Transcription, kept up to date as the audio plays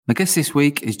My guest this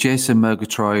week is Jason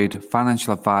Murgatroyd,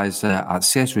 financial advisor at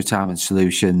CS Retirement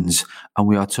Solutions, and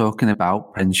we are talking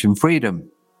about pension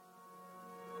freedom.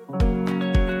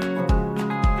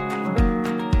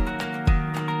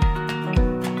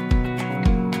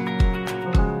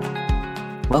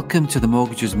 Welcome to the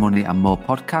Mortgages, Money and More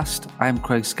podcast. I am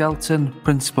Craig Skelton,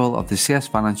 principal of the CS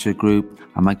Financial Group,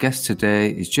 and my guest today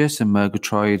is Jason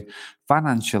Murgatroyd,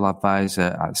 financial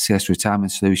advisor at CS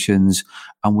Retirement Solutions,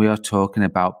 and we are talking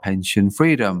about pension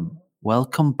freedom.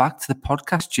 Welcome back to the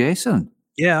podcast, Jason.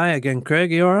 Yeah, hi again,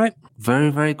 Craig. Are you all right? Very,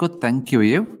 very good. Thank you. Are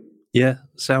you? Yeah,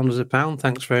 sound as a pound.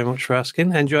 Thanks very much for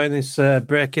asking. Enjoying this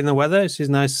break in the weather. This is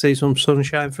nice to see some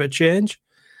sunshine for a change.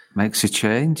 Makes a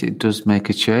change. It does make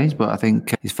a change, but I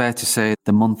think it's fair to say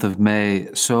the month of May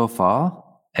so far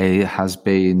has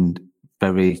been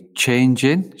very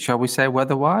changing, shall we say,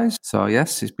 weather-wise. So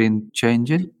yes, it's been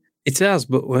changing. It has,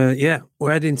 but we're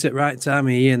heading to the right time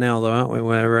of year now, though, aren't we?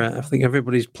 Where I think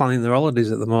everybody's planning their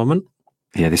holidays at the moment.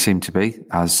 Yeah, they seem to be.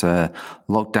 As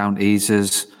lockdown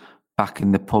eases, back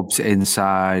in the pubs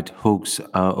inside, hugs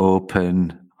are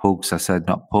open. Hugs, I said,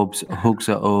 not pubs. Hugs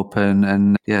are open,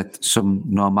 and some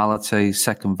normality.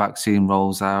 Second vaccine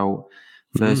rolls out.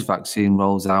 First vaccine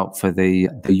rolls out for the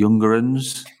younger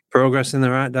ones. Progress in the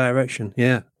right direction,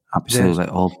 yeah. Absolutely,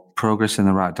 all progress in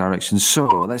the right direction. So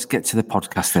let's get to the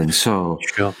podcast then. So,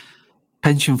 sure.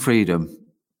 Pension freedoms,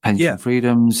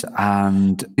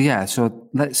 and so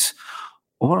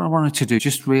what I wanted to do,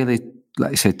 just really,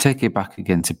 like I said, take it back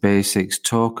again to basics,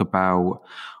 talk about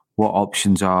what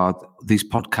options are. These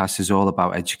podcasts is all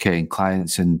about educating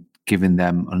clients and giving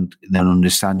them an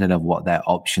understanding of what their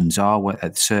options are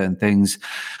at certain things.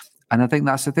 And I think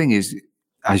that's the thing is,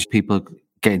 as people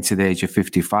getting to the age of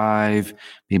 55,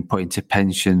 being put into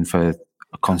pension for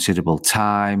a considerable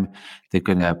time, they're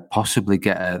going to possibly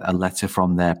get a letter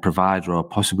from their provider or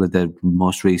possibly the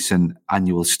most recent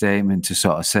annual statement to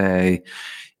sort of say,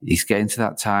 it's getting to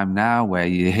that time now where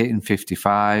you're hitting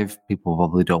 55. People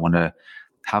probably don't want to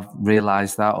have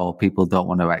realised that, or people don't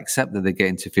want to accept that they're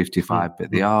getting to 55,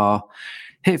 but they are.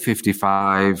 Hit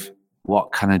 55,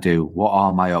 what can I do? What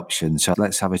are my options? So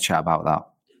let's have a chat about that.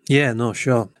 Yeah, no,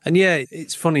 sure. And yeah,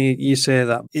 it's funny you say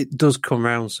that. It does come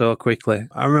around so quickly.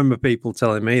 I remember people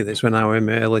telling me this when I was in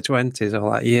my early 20s. I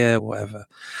was like, yeah, whatever.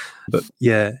 But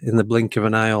yeah, in the blink of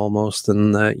an eye almost,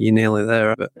 and you're nearly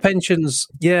there. But pensions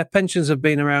have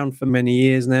been around for many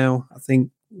years now. I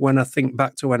think when I think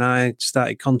back to when I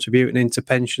started contributing into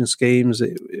pension schemes,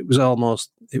 it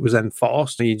was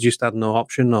enforced. You just had no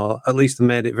option, or at least they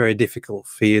made it very difficult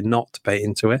for you not to pay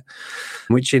into it,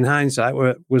 which in hindsight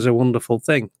was a wonderful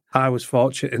thing. I was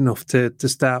fortunate enough to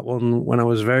start one when I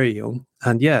was very young.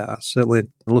 And yeah, certainly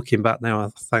looking back now, I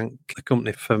thank the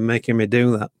company for making me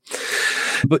do that.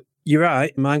 But you're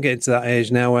right. I'm getting to that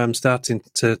age now where I'm starting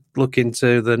to look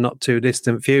into the not too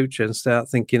distant future and start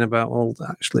thinking about, well,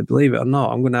 actually, believe it or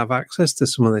not, I'm going to have access to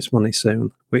some of this money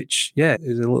soon, which,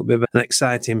 is a little bit of an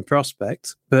exciting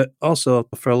prospect. But also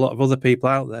for a lot of other people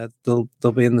out there,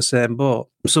 they'll be in the same boat.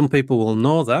 Some people will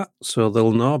know that, so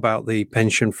they'll know about the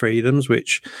pension freedoms,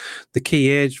 which the key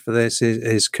age for this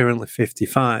is currently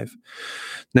 55.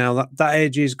 Now, that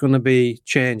age is going to be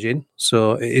changing,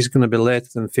 so it is going to be later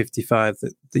than 55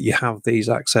 that you have these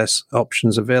access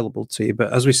options available to you.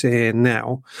 But as we say here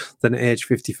now, then at age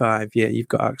 55, you've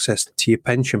got access to your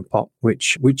pension pot,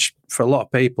 which for a lot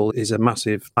of people is a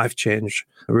massive life change,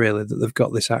 really, that they've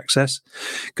got this access.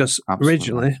 Because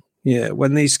originally,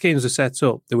 when these schemes are set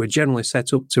up, they were generally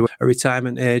set up to a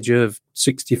retirement age of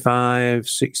 65,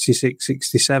 66,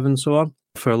 67, so on.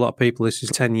 For a lot of people, this is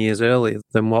 10 years earlier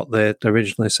than what they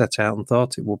originally set out and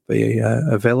thought it would be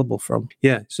available from.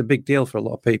 Yeah, it's a big deal for a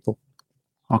lot of people.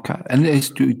 Okay. And it's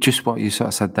just what you sort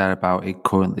of said there about it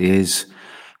currently is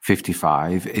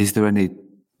 55. Is there any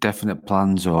definite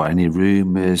plans or any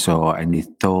rumours or any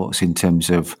thoughts in terms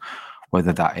of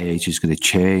whether that age is going to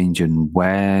change and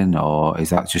when, or is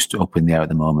that just up in the air at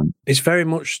the moment? It's very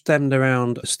much stemmed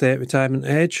around state retirement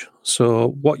age.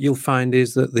 So what you'll find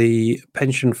is that the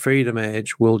pension freedom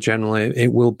age will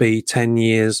be 10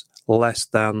 years less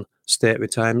than state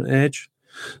retirement age.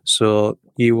 So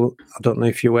I don't know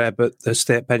if you're aware, but the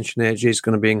state pension age is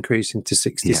going to be increasing to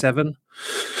 67. Yeah.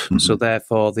 Mm-hmm. So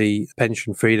therefore the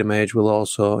pension freedom age will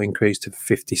also increase to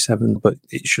 57, but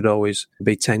it should always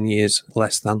be 10 years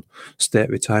less than state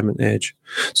retirement age.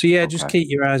 So just keep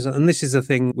your eyes on, and this is the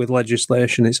thing with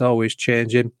legislation, it's always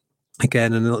changing.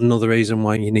 Again, another reason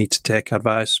why you need to take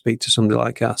advice, speak to somebody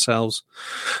like ourselves.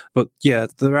 But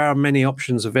there are many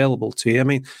options available to you. I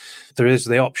mean, there is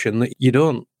the option that you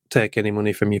don't take any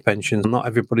money from your pensions. Not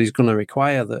everybody's going to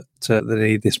require that they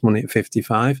need this money at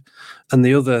 55. And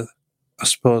the other I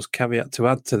suppose, caveat to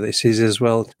add to this is as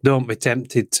well, don't be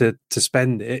tempted to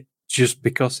spend it just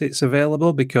because it's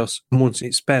available, because once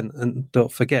it's spent, and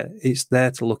don't forget, it's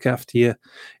there to look after you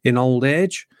in old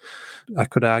age. I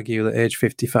could argue that age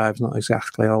 55 is not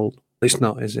exactly old. It's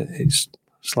not, is it? It's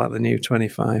like the new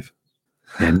 25.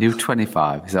 Yeah, new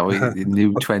 25. Is that what you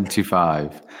new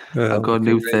 25? I'll go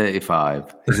new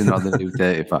 35. Isn't that the new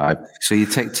 35? So you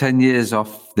take 10 years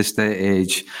off the state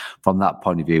age from that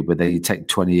point of view, but then you take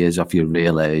 20 years off your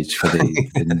real age for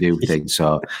the new thing.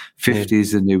 So 50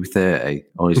 is the new 30,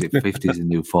 or is it 50 is the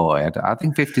new 40? I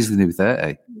think 50 is the new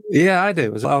 30. Yeah, I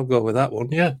do. I'll go with that one.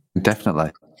 Yeah.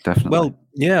 Definitely. Well,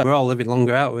 yeah, we're all living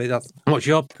longer out of it. What's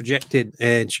your projected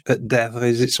age at death?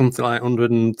 Is it something like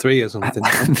 103 or something?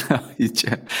 No,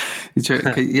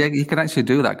 you can actually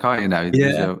do that, can't you now?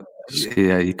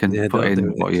 Yeah. You can put in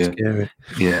what you...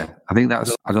 Yeah, I think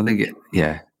that's... I don't think it...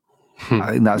 Yeah.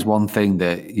 I think that's one thing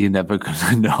that you're never going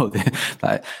to know.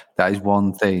 That is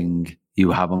one thing you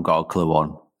haven't got a clue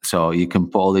on. So you can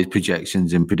put all these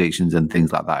projections and predictions and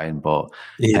things like that in, but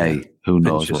hey, who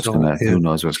knows what's going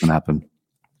to happen?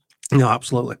 No,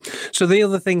 absolutely. So the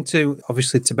other thing too,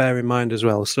 obviously, to bear in mind as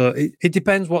well. So it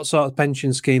depends what sort of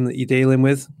pension scheme that you're dealing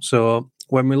with. So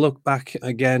when we look back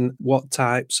again, what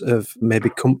types of maybe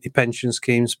company pension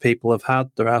schemes people have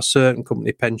had, there are certain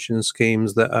company pension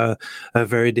schemes that are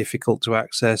very difficult to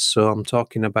access. So I'm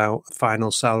talking about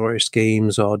final salary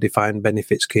schemes or defined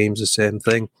benefit schemes, the same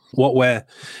thing. What we're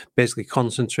basically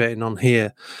concentrating on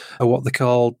here are what they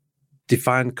call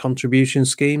defined contribution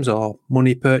schemes or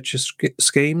money purchase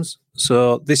schemes.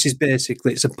 So this is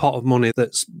basically, it's a pot of money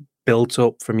that's built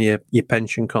up from your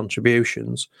pension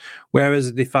contributions, whereas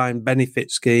a defined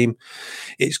benefit scheme,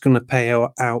 it's going to pay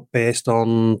out based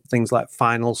on things like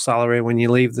final salary when you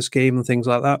leave the scheme and things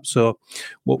like that. So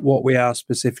what we are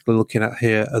specifically looking at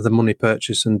here are the money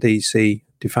purchase and DC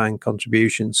defined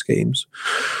contribution schemes.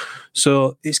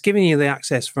 So it's giving you the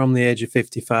access from the age of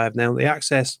 55. Now, the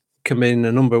access can be in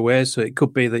a number of ways. So it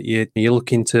could be that you're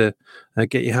looking to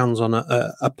get your hands on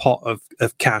a pot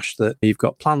of cash that you've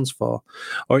got plans for,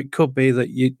 or it could be that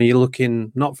you're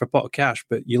looking not for a pot of cash,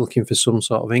 but you're looking for some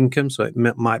sort of income. So it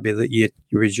might be that you're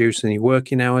reducing your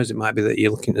working hours. It might be that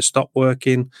you're looking to stop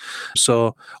working.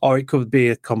 So, or it could be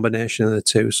a combination of the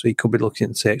two. So you could be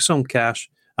looking to take some cash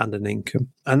and an income.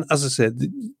 And as I said,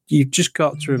 you've just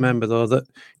got to remember though that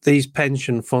these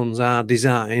pension funds are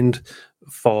designed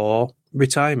for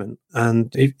retirement,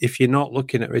 and if you're not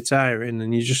looking at retiring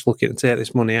and you're just looking to take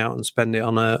this money out and spend it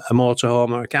on a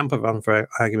motorhome or a camper van, for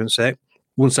argument's sake,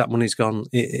 once that money's gone,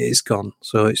 it's gone.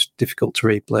 So it's difficult to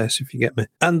replace, if you get me.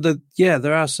 And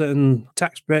there are certain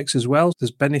tax breaks as well.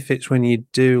 There's benefits when you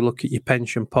do look at your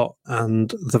pension pot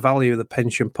and the value of the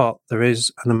pension pot. There is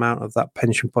an amount of that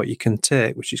pension pot you can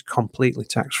take, which is completely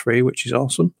tax-free, which is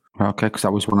awesome. Okay, because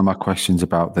that was one of my questions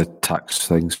about the tax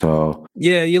thing. So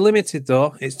yeah, you're limited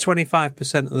though. It's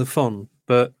 25% of the fund,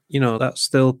 but that's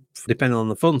still, depending on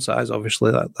the fund size,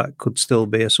 obviously that could still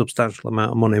be a substantial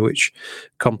amount of money, which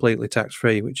completely tax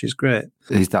free, which is great.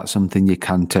 Is that something you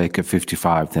can take at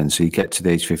 55 then? So you get to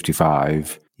the age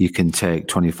 55, you can take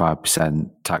 25%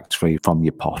 tax free from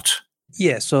your pot.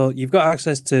 Yeah, so you've got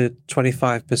access to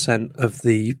 25% of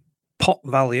the pot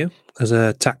value as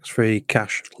a tax-free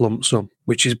cash lump sum,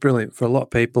 which is brilliant for a lot of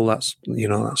people. That's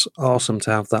awesome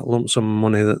to have that lump sum of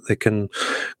money that they can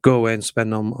go away and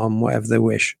spend on whatever they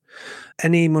wish.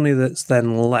 Any money that's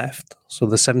then left, so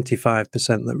the 75%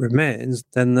 that remains,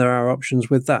 then there are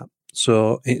options with that.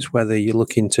 So it's whether you're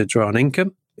looking to draw an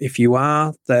income. If you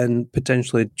are, then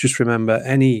potentially just remember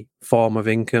any form of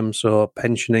income, so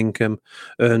pension income,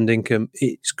 earned income,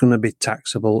 it's going to be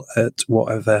taxable at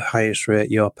whatever highest rate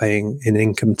you're paying in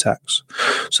income tax.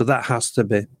 So that has to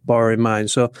be borne in mind.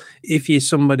 So if you're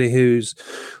somebody who's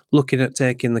looking at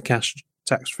taking the cash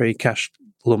tax-free cash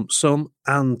lump sum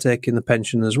and taking the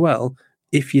pension as well,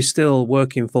 if you're still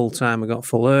working full-time and got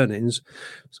full earnings,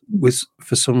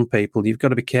 for some people, you've got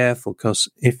to be careful, because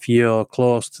if you're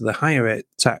close to the higher rate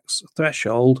tax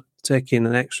threshold, taking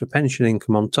an extra pension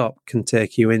income on top can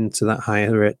take you into that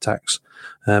higher rate tax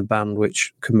band,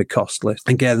 which can be costly.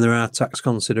 Again, there are tax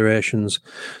considerations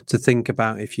to think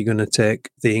about if you're going to take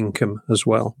the income as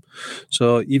well.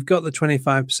 So you've got the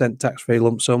 25% tax-free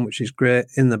lump sum, which is great,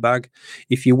 in the bag.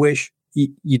 If you wish,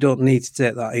 you don't need to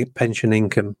take that pension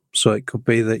income. So it could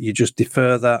be that you just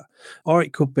defer that, or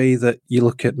it could be that you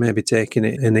look at maybe taking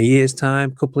it in a year's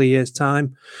time, couple of years'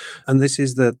 time. And this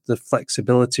is the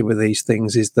flexibility with these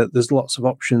things, is that there's lots of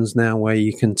options now where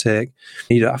you can take,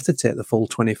 you don't have to take the full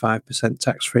 25%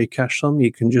 tax-free cash sum.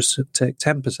 You can just take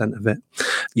 10% of it.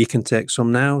 You can take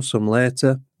some now, some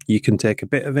later. You can take a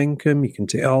bit of income, you can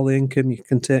take all the income, you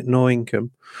can take no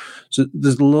income. So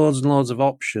there's loads and loads of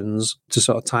options to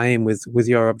sort of tie in with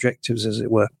your objectives, as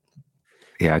it were.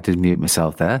 Yeah, I did mute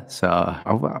myself there. So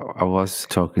I was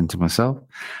talking to myself.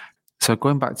 So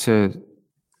going back to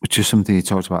just something you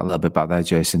talked about a little bit about there,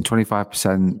 Jason,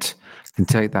 25% can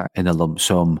take that in a lump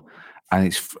sum,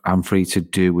 and I'm free to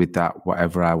do with that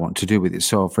whatever I want to do with it.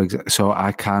 So for example, so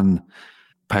I can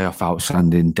pay off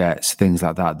outstanding debts, things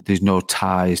like that. There's no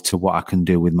ties to what I can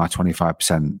do with my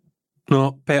 25%.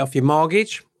 No, pay off your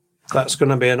mortgage. That's going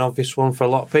to be an obvious one for a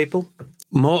lot of people.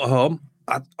 Motorhome,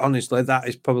 honestly, that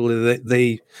is probably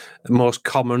the most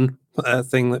common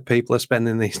thing that people are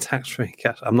spending these tax-free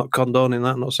cash. I'm not condoning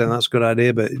that. I'm not saying that's a good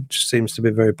idea, but it just seems to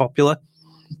be very popular.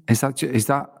 Is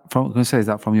that from? I'm going to say, is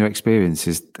that from your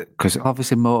experiences? Because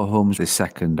obviously, motorhomes the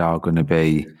second are going to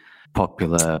be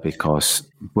popular because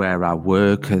where I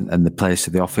work and the place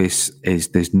of the office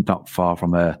there's not far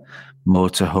from a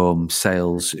motorhome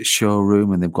sales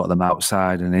showroom, and they've got them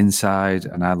outside and inside.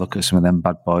 And I look at some of them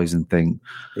bad boys and think,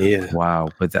 wow,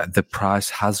 but the price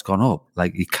has gone up.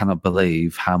 Like, you cannot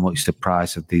believe how much the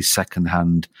price of these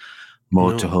second-hand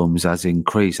motorhomes has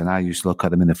increased. And I used to look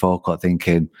at them in the forecourt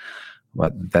thinking,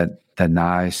 well, they're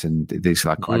nice and it's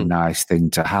like quite a nice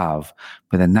thing to have.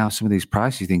 But then now some of these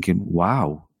prices, you're thinking,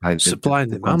 wow. Like supply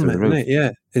and demand, isn't it?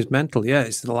 Yeah, it's mental. Yeah,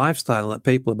 it's the lifestyle that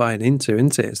people are buying into,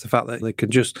 isn't it? It's the fact that they can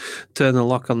just turn the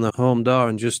lock on the home door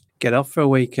and just get off for a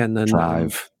weekend and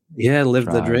drive. Live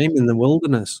the dream in the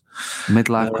wilderness.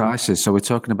 Midlife crisis. So we're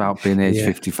talking about being age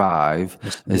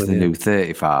 55 as the new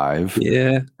 35.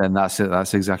 Yeah. And that's it.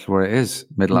 That's exactly what it is.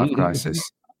 Midlife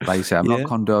crisis. Like you say, I'm not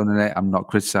condoning it. I'm not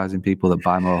criticising people that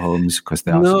buy more homes because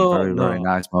there are some very, very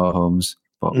nice more homes.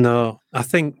 But no,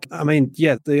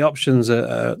 the options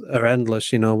are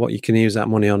endless. You know what you can use that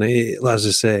money on. As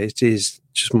I say, it is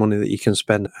just money that you can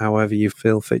spend however you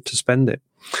feel fit to spend it.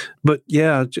 But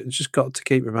yeah, just got to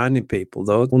keep reminding people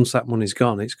though, once that money's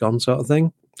gone, it's gone, sort of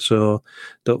thing. So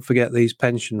don't forget these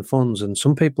pension funds. And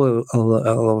some people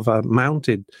have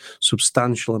mounted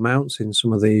substantial amounts in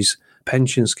some of these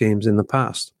pension schemes in the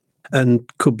past, and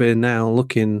could be now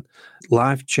looking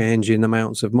life-changing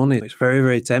amounts of money. It's very,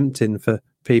 very tempting for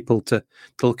people to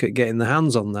look at getting their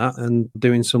hands on that and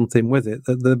doing something with it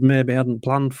that they maybe hadn't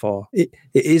planned for. It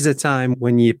is a time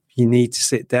when you need to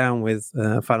sit down with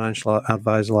a financial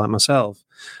advisor like myself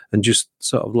and just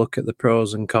sort of look at the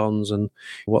pros and cons and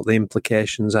what the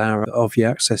implications are of you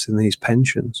accessing these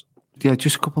pensions. Yeah,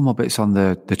 just a couple more bits on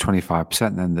the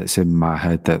 25% then that's in my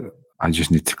head that I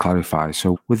just need to clarify.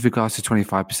 So with regards to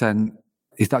 25%,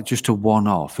 is that just a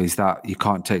one-off? Is that you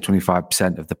can't take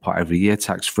 25% of the pot every year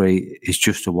tax-free? It's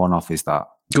just a one-off, is that?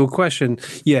 Good question.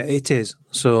 Yeah, it is.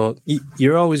 So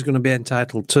you're always going to be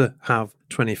entitled to have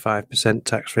 25%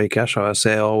 tax-free cash. Or I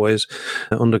say always,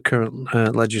 under current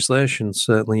legislation,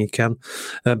 certainly you can.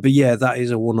 But yeah, that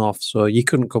is a one-off. So you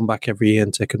couldn't come back every year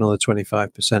and take another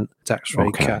 25%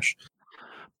 tax-free cash.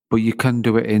 But you can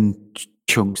do it in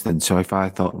chunks then. So if I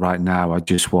thought right now I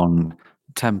just want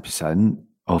 10%,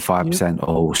 or 5%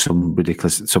 or some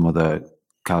ridiculous, some other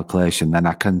calculation, then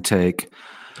I can take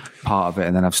part of it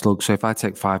and then I've still, so if I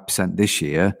take 5% this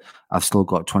year, I've still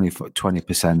got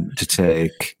 20% to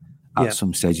take at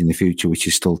some stage in the future, which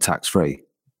is still tax free.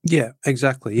 Yeah,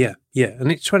 exactly. Yeah.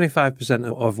 And it's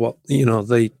 25% of what,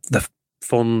 the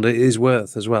fund is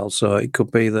worth as well. So it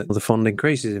could be that the fund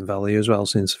increases in value as well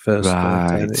since the first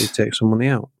time that you take some money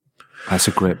out. That's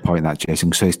a great point, that,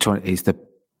 Jason. So it's the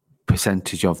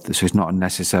percentage of so it's not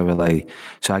necessarily,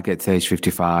 so I get to age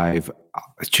 55,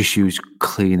 just use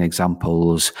clean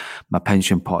examples, my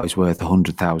pension pot is worth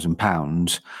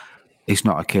 £100,000. It's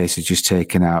not a case of just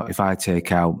taking out, if I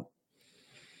take out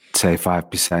say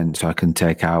 5%, so I can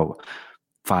take out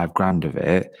 $5,000 of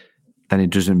it, then it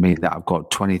doesn't mean that I've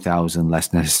got 20,000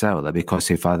 less necessarily, because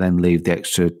if I then leave the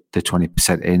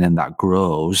 20% in and that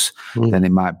grows, then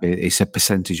it's a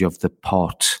percentage of the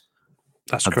pot.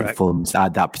 That's correct. The funds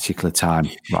at that particular time.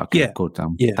 Right, okay, good.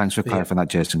 Thanks for clarifying that,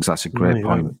 Jason, because that's a great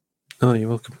point. Oh, you're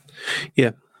welcome.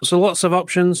 Yeah. So lots of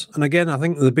options. And again, I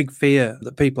think the big fear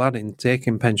that people had in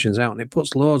taking pensions out, and it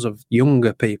puts loads of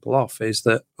younger people off, is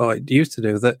that, it used to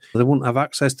do that they wouldn't have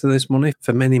access to this money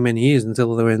for many, many years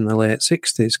until they were in the late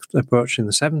 60s, approaching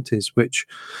the 70s, which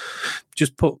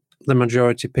just put the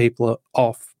majority of people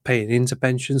off paying into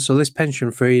pensions. So this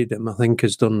pension freedom, I think,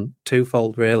 has done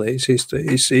twofold, really.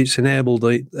 It's enabled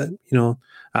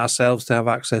ourselves to have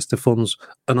access to funds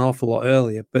an awful lot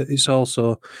earlier, but it's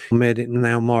also made it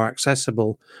now more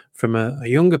accessible from a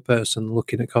younger person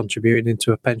looking at contributing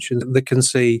into a pension. They can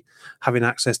see having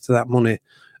access to that money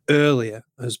earlier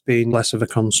as being less of a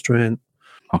constraint.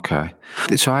 Okay.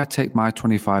 So I take my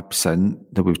 25%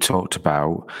 that we've talked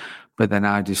about, but then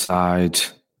I decide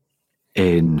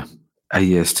in a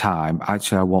year's time,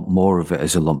 actually, I want more of it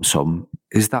as a lump sum.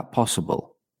 Is that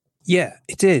possible? Yeah,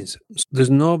 it is. There's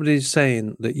nobody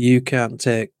saying that you can't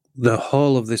take the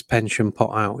whole of this pension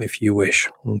pot out if you wish.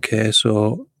 Okay,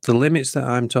 so the limits that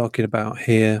I'm talking about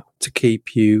here to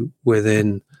keep you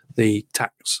within the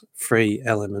tax-free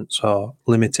elements or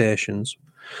limitations.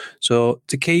 So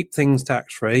to keep things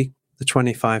tax-free, the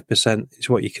 25% is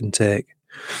what you can take.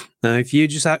 Now, if you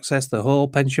just access the whole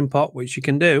pension pot, which you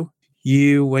can do,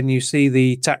 when you see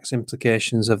the tax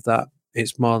implications of that,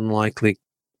 it's more than likely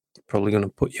probably going to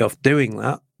put you off doing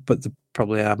that, but there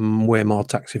probably are way more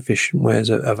tax efficient ways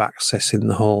of accessing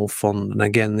the whole fund. And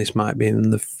again, this might be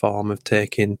in the form of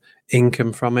taking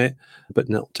income from it, but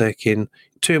not taking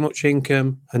too much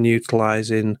income and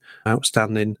utilising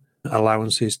outstanding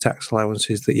allowances, tax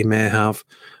allowances that you may have,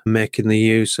 making the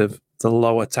use of the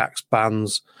lower tax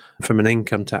bands from an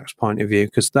income tax point of view,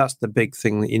 because that's the big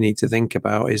thing that you need to think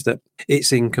about, is that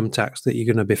it's income tax that you're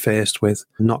going to be faced with,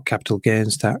 not capital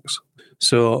gains tax.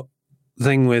 So the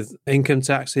thing with income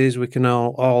tax is we can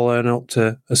all earn up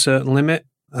to a certain limit,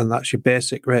 and that's your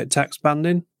basic rate tax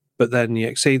banding. But then you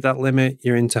exceed that limit,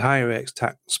 you're into higher rate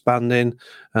tax banding,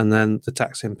 and then the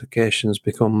tax implications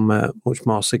become much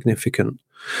more significant.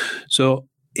 So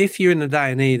if you're in a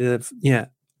dire need of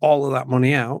all of that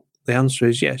money out, the answer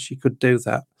is yes, you could do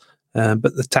that.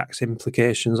 But the tax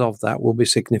implications of that will be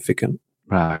significant.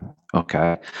 Right.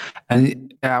 Okay.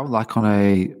 And like on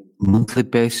a monthly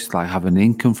basis, like have an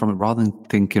income from it, rather than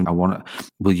thinking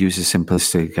we'll use the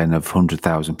simplistic again of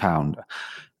 £100,000.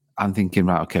 I'm thinking,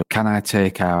 right, okay, can I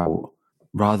take out,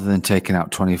 rather than taking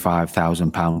out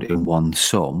 £25,000 in one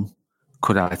sum,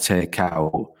 could I take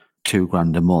out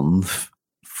 £2,000 a month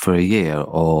for a year,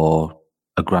 or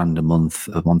 £1,000 a month,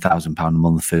 £1,000 a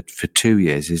month for 2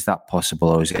 years? Is that possible,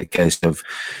 or is it a case of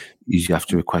you have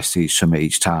to request each sum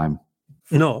each time?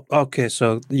 No. Okay.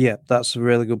 So, yeah, that's a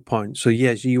really good point. So,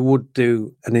 yes, you would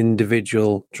do an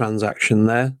individual transaction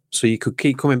there. So you could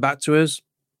keep coming back to us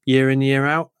year in, year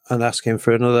out and asking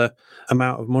for another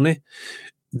amount of money.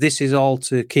 This is all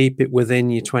to keep it within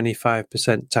your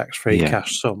 25% tax-free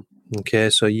cash sum. Okay,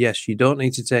 so yes, you don't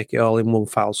need to take it all in one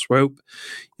foul swoop,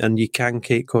 and you can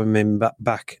keep coming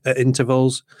back at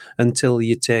intervals until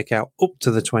you take out up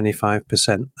to the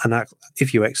 25%. And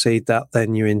if you exceed that,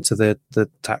 then you're into the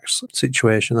tax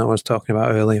situation that I was talking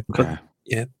about earlier. Okay. But,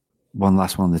 yeah. One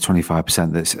last one, the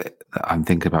 25% that I'm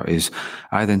thinking about is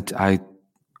I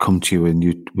come to you and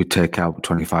you would take out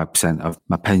 25% of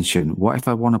my pension. What if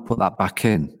I want to put that back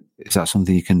in? Is that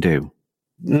something you can do?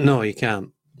 No, you can't.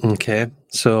 Okay.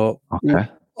 So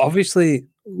obviously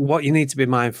what you need to be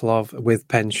mindful of with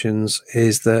pensions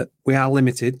is that we are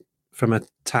limited from a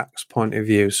tax point of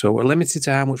view. So we're limited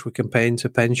to how much we can pay into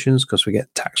pensions because we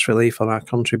get tax relief on our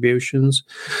contributions.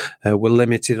 We're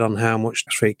limited on how much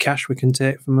free cash we can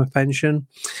take from a pension.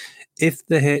 If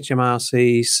the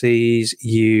HMRC sees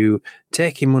you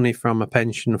taking money from a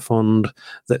pension fund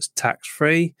that's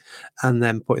tax-free and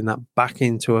then putting that back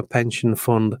into a pension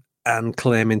fund and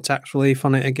claiming tax relief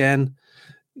on it again,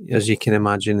 as you can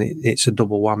imagine, it's a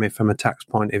double whammy from a tax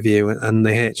point of view, and the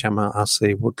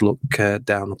HMRC would look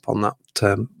down upon that.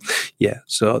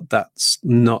 So that's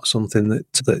not something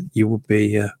that you would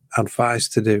be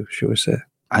advised to do, shall we say.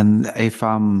 And if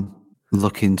I'm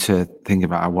looking to think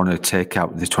about, I want to take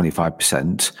out the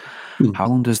 25%, how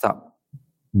long does that,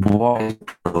 what is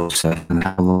the process, and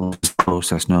how long does the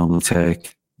process normally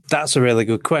take? That's a really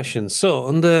good question. So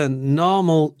under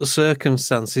normal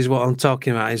circumstances, what I'm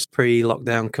talking about is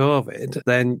pre-lockdown COVID,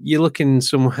 then you're looking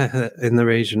somewhere in the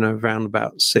region of around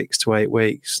about 6 to 8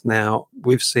 weeks. Now,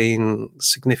 we've seen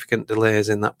significant delays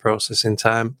in that processing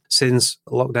time since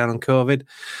lockdown and COVID.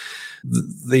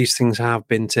 These things have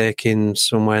been taking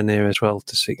somewhere near 12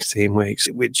 to 16 weeks,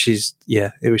 which is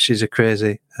a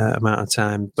crazy amount of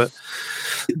time. But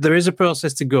there is a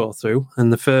process to go through,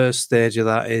 and the first stage of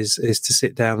that is to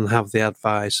sit down and have the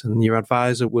advice, and your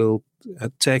advisor will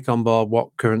take on board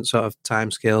what current sort of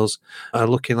timescales are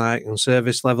looking like and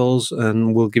service levels,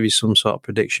 and we'll give you some sort of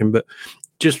prediction. But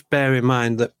just bear in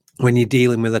mind that when you're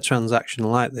dealing with a transaction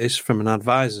like this from an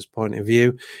advisor's point of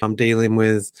view, I'm dealing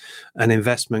with an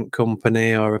investment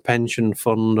company or a pension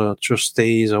fund or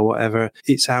trustees or whatever.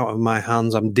 It's out of my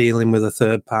hands. I'm dealing with a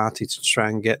third party to try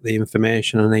and get the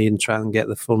information I need and try and get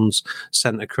the funds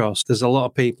sent across. There's a lot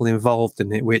of people involved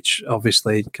in it, which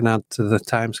obviously can add to the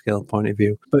timescale point of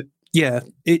view. But yeah,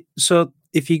 so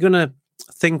if you're going to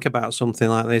think about something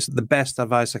like this, the best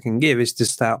advice I can give is to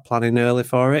start planning early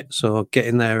for it. So get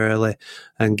in there early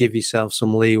and give yourself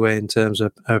some leeway in terms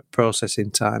of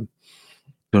processing time.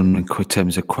 In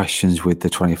terms of questions with the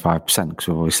 25%, because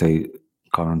we've obviously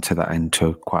gone on to that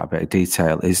into quite a bit of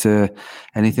detail. Is there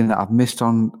anything that I've missed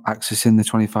on accessing the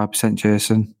 25%,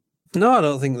 Jason? No, I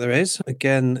don't think there is.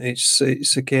 Again, it's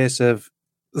a case of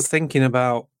thinking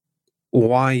about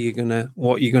what you're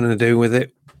gonna do with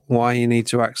it, why you need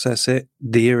to access it,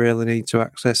 do you really need to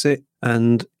access it?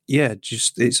 And yeah,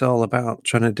 just it's all about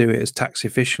trying to do it as tax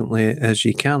efficiently as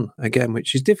you can. Again,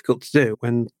 which is difficult to do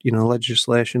when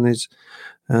legislation is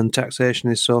and taxation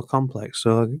is so complex.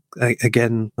 So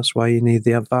again, that's why you need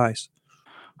the advice.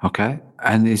 Okay.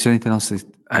 And is there anything else?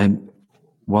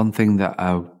 One thing that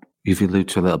you've alluded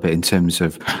to a little bit in terms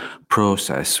of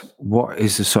process. What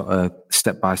is the sort of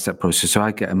step-by-step process? So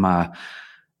I get my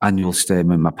annual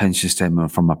statement, my pension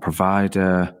statement from my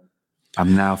provider.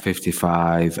 I'm now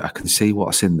 55. I can see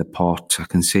what's in the pot. I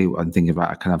can see what I'm thinking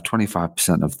about. I can have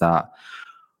 25% of that.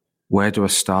 Where do I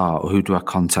start? Who do I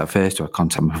contact first? Do I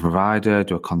contact my provider?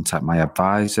 Do I contact my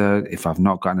advisor? If I've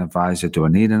not got an advisor, do I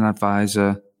need an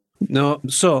advisor? No.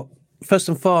 So first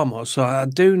and foremost, so I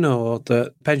do know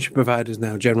that pension providers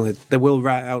now generally, they will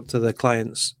write out to their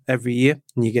clients every year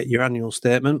and you get your annual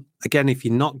statement. Again, if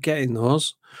you're not getting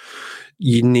those,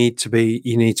 you need to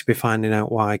be finding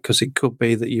out why, because it could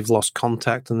be that you've lost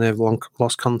contact and they've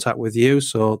lost contact with you.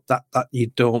 So that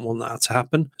you don't want that to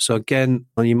happen. So again,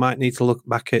 you might need to look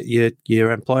back at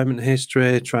your employment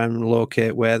history, try and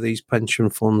locate where these pension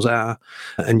funds are,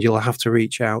 and you'll have to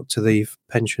reach out to the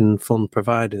pension fund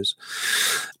providers.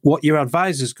 What your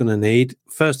advisor is going to need,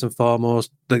 first and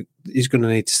foremost, he's going to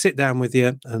need to sit down with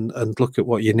you and look at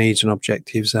what your needs and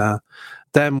objectives are.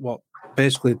 Then what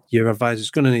basically your advisor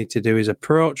is going to need to do is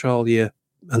approach all your,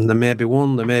 and there may be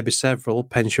one, there may be several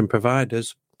pension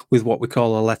providers with what we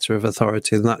call a letter of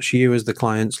authority. And that's you as the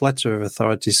client's letter of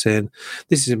authority saying,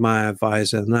 this is my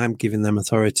advisor and I'm giving them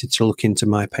authority to look into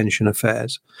my pension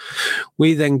affairs.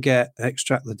 We then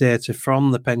extract the data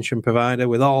from the pension provider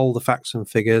with all the facts and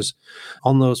figures.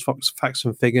 On those facts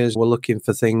and figures, we're looking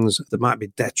for things that might be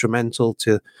detrimental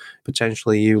to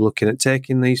potentially you looking at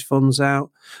taking these funds out.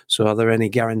 So are there any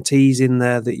guarantees in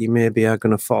there that you maybe are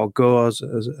going to forego as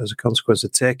a consequence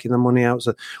of taking the money out?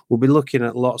 So we'll be looking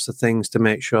at lots of things to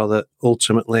make sure that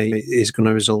ultimately it is going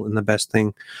to result in the best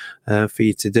thing for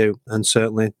you to do, and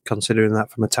certainly considering that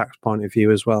from a tax point of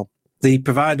view as well. The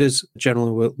providers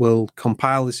generally will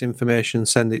compile this information,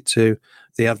 send it to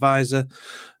the advisor,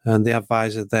 and the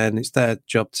advisor then, it's their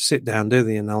job to sit down, do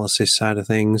the analysis side of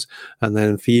things, and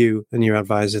then for you and your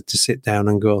advisor to sit down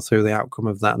and go through the outcome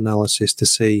of that analysis to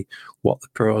see what the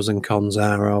pros and cons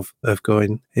are of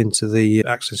going into the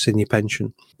accessing your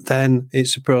pension. Then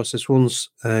it's a process once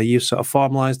you've sort of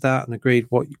formalised that and agreed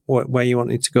where you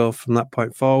wanted to go from that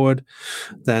point forward,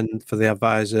 then for the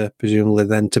advisor, presumably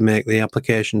then to make the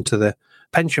application to the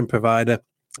pension provider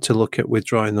to look at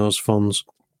withdrawing those funds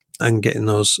and getting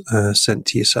those sent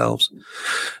to yourselves.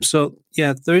 So,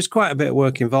 yeah, there is quite a bit of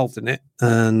work involved in it.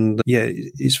 And, yeah,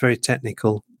 it's very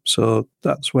technical. So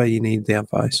that's where you need the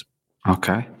advice.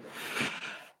 Okay.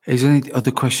 Is there any other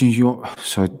questions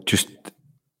so just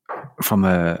from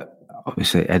a,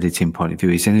 obviously, editing point of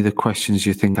view, is there any other questions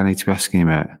you think I need to be asking you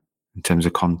about in terms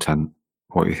of content?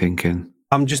 What are you thinking?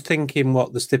 I'm just thinking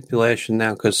what the stipulation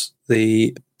now, because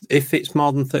if there's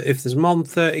more than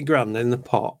 30 grand in the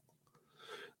pot,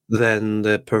 then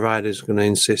the provider's going to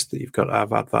insist that you've got to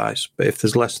have advice. But if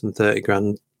there's less than 30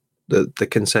 grand, they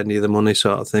can send you the money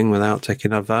sort of thing without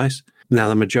taking advice. Now,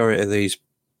 the majority of these,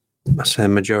 I say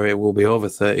majority will be over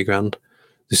 30 grand,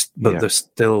 but there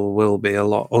still will be a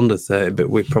lot under 30, but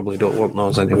we probably don't want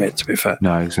those anyway, to be fair.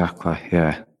 No, exactly.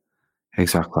 Yeah,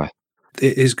 exactly.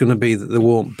 It is going to be that there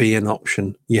won't be an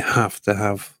option. You have to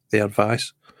have the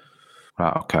advice.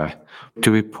 Right, okay.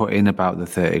 Do we put in about the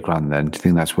 30 grand then? Do you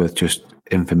think that's worth just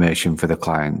information for the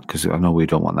client? Because I know we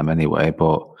don't want them anyway,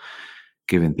 but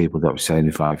giving people that we're saying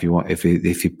if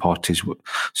your pot is,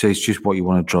 so it's just what you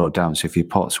want to draw down. So if your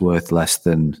pot's worth less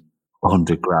than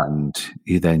 100 grand,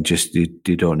 you then just, you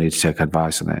don't need to take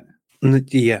advice on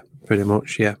it. Yeah, pretty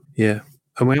much. Yeah.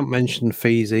 And we haven't mentioned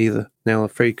fees either. Now,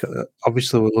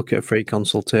 obviously we'll look at a free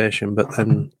consultation, but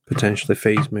then potentially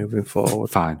fees moving forward.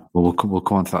 Fine. Well, we'll come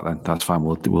on to that then. That's fine.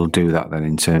 We'll do that then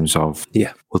in terms of,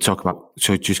 we'll talk about,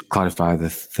 so just clarify the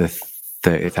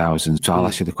 30,000. So I'll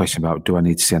ask you the question about, do I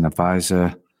need to see an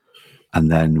advisor?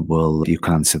 And then you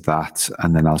can answer that.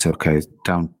 And then I'll say, okay,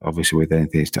 down obviously with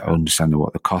anything is to understand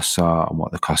what the costs are and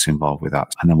what the costs involved with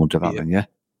that. And then we'll do that then, yeah?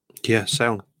 Yeah,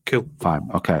 sound. Cool. Fine.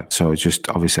 Okay. So just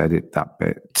obviously edit that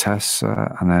bit, Tess,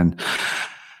 and then.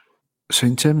 So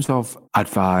in terms of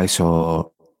advice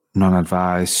or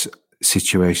non-advice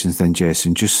situations, then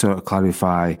Jason, just sort of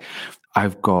clarify.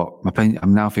 I've got my pension.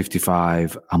 I'm now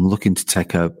 55. I'm looking to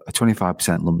take a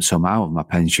 25% lump sum out of my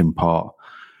pension pot.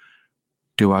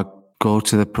 Do I go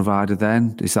to the provider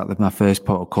then? Is that my first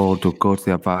port of call? Do I go to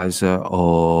the advisor,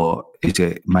 or is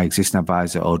it my existing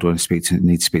advisor, or do I need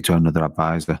to speak to another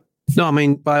advisor? No, I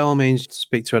mean, by all means,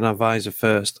 speak to an advisor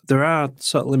first. There are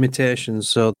sort of limitations.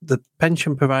 So the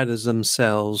pension providers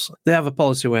themselves, they have a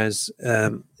policy where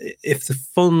if the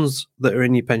funds that are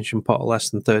in your pension pot are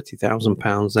less than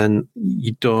 £30,000, then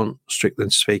you don't, strictly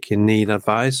speaking, need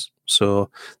advice. So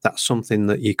that's something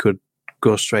that you could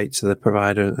go straight to the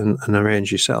provider and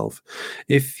arrange yourself.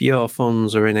 If your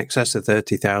funds are in excess of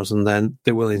 30,000, then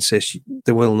they will insist,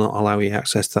 they will not allow you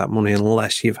access to that money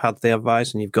unless you've had the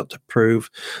advice, and you've got to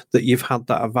prove that you've had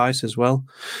that advice as well.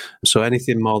 So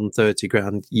anything more than 30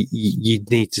 grand, you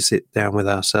need to sit down with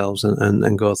ourselves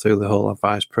and go through the whole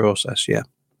advice process. Yeah.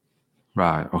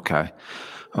 Right. Okay.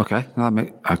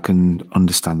 I can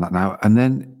understand that now. And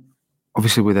then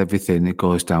obviously with everything, it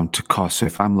goes down to cost. So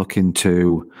if I'm looking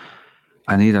to,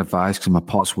 I need advice because my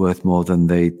pot's worth more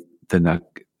and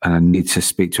I need to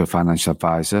speak to a financial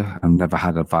advisor. I've never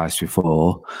had advice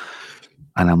before,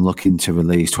 and I'm looking to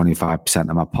release 25%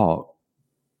 of my pot.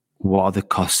 What are the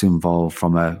costs involved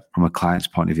from a client's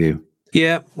point of view?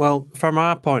 Yeah, well, from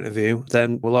our point of view,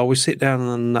 then we'll always sit down,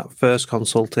 and that first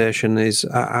consultation is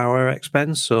at our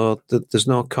expense, so there's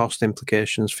no cost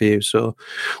implications for you. So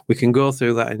we can go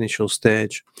through that initial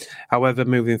stage. However,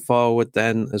 moving forward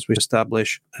then, as we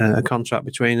establish a contract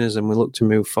between us and we look to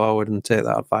move forward and take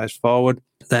that advice forward,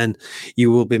 then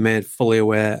you will be made fully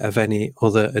aware of any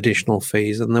other additional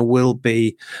fees, and there will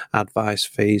be advice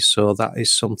fees. So that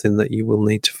is something that you will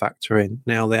need to factor in.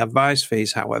 Now, the advice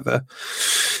fees, however,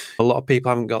 a lot of people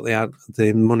haven't got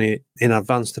the money in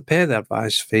advance to pay the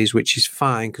advice fees, which is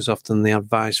fine because often the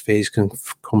advice fees can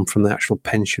come from the actual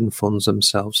pension funds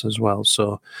themselves as well.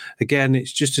 So again,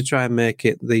 it's just to try and make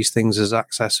these things as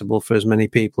accessible for as many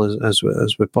people as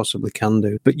we possibly can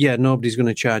do. But yeah, nobody's going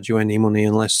to charge you any money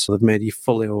unless they've made you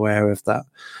fully aware of that.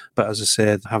 But as I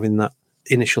said, having that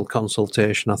initial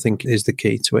consultation, I think, is the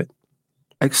key to it.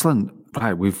 Excellent.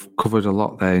 Right, we've covered a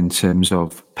lot there in terms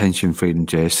of pension freedom,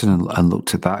 Jason, and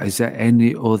looked at that. Is there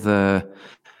any other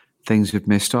things we've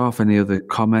missed off? Any other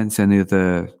comments? Any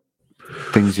other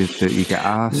things that you get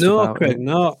asked about? No, Craig,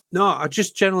 no. I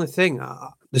just generally think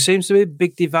there seems to be a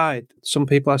big divide. Some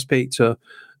people I speak to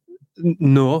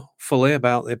know fully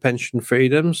about their pension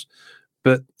freedoms,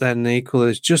 but then equally,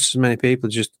 there's just as many people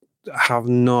just have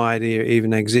no idea it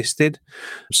even existed.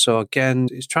 So again,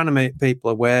 it's trying to make people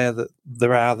aware that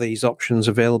there are these options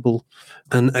available.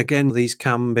 And again, these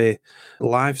can be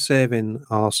life-changing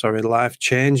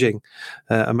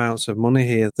amounts of money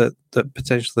here that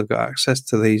potentially they've got access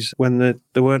to these when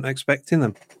they weren't expecting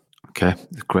them. Okay,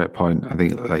 great point. I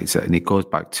think, like you said, and it goes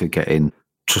back to getting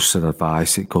trusted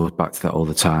advice. It goes back to that all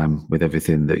the time with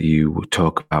everything that you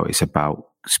talk about. It's about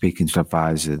speaking to an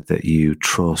advisor that you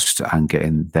trust and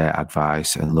getting their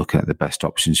advice and looking at the best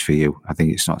options for you. I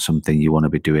think it's not something you want to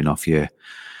be doing off your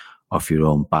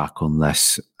own back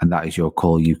unless, and that is your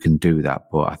call, you can do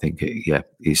that. But I think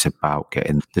it's about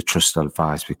getting the trusted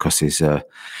advice, because it's an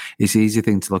easy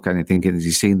thing to look at and thinking, as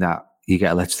you've seen that, you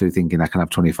get a letter through thinking I can have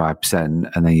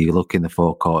 25%, and then you look in the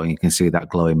forecourt and you can see that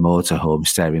glowing motorhome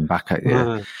staring back at you.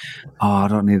 Oh, I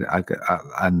don't need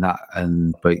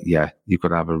it. But yeah, you've got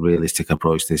to have a realistic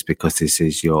approach to this, because this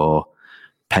is your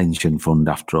pension fund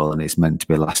after all, and it's meant to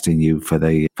be lasting you for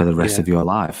the rest of your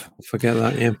life. Forget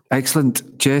that, yeah.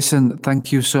 Excellent. Jason,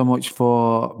 thank you so much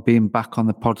for being back on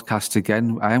the podcast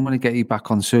again. I am going to get you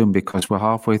back on soon, because we're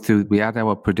halfway through. We had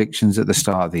our predictions at the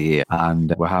start of the year,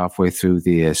 and we're halfway through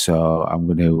the year, so I'm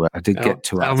going to, I did get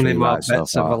 2 out of 3 right. How many more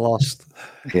bets have I lost?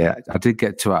 Yeah, I did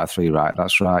get 2 out of 3 right.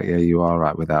 That's right. Yeah, you are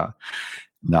right with that.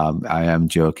 No, I am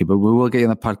joking, but we will get you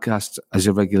on the podcast as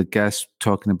a regular guest,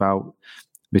 talking about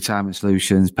retirement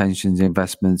solutions, pensions,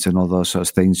 investments, and all those sorts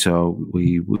of things. So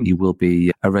you will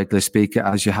be a regular speaker,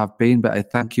 as you have been. But I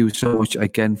thank you so much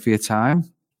again for your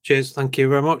time. Cheers. Thank you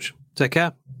very much. Take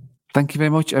care. Thank you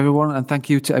very much, everyone. And thank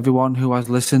you to everyone who has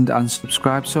listened and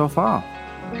subscribed so far.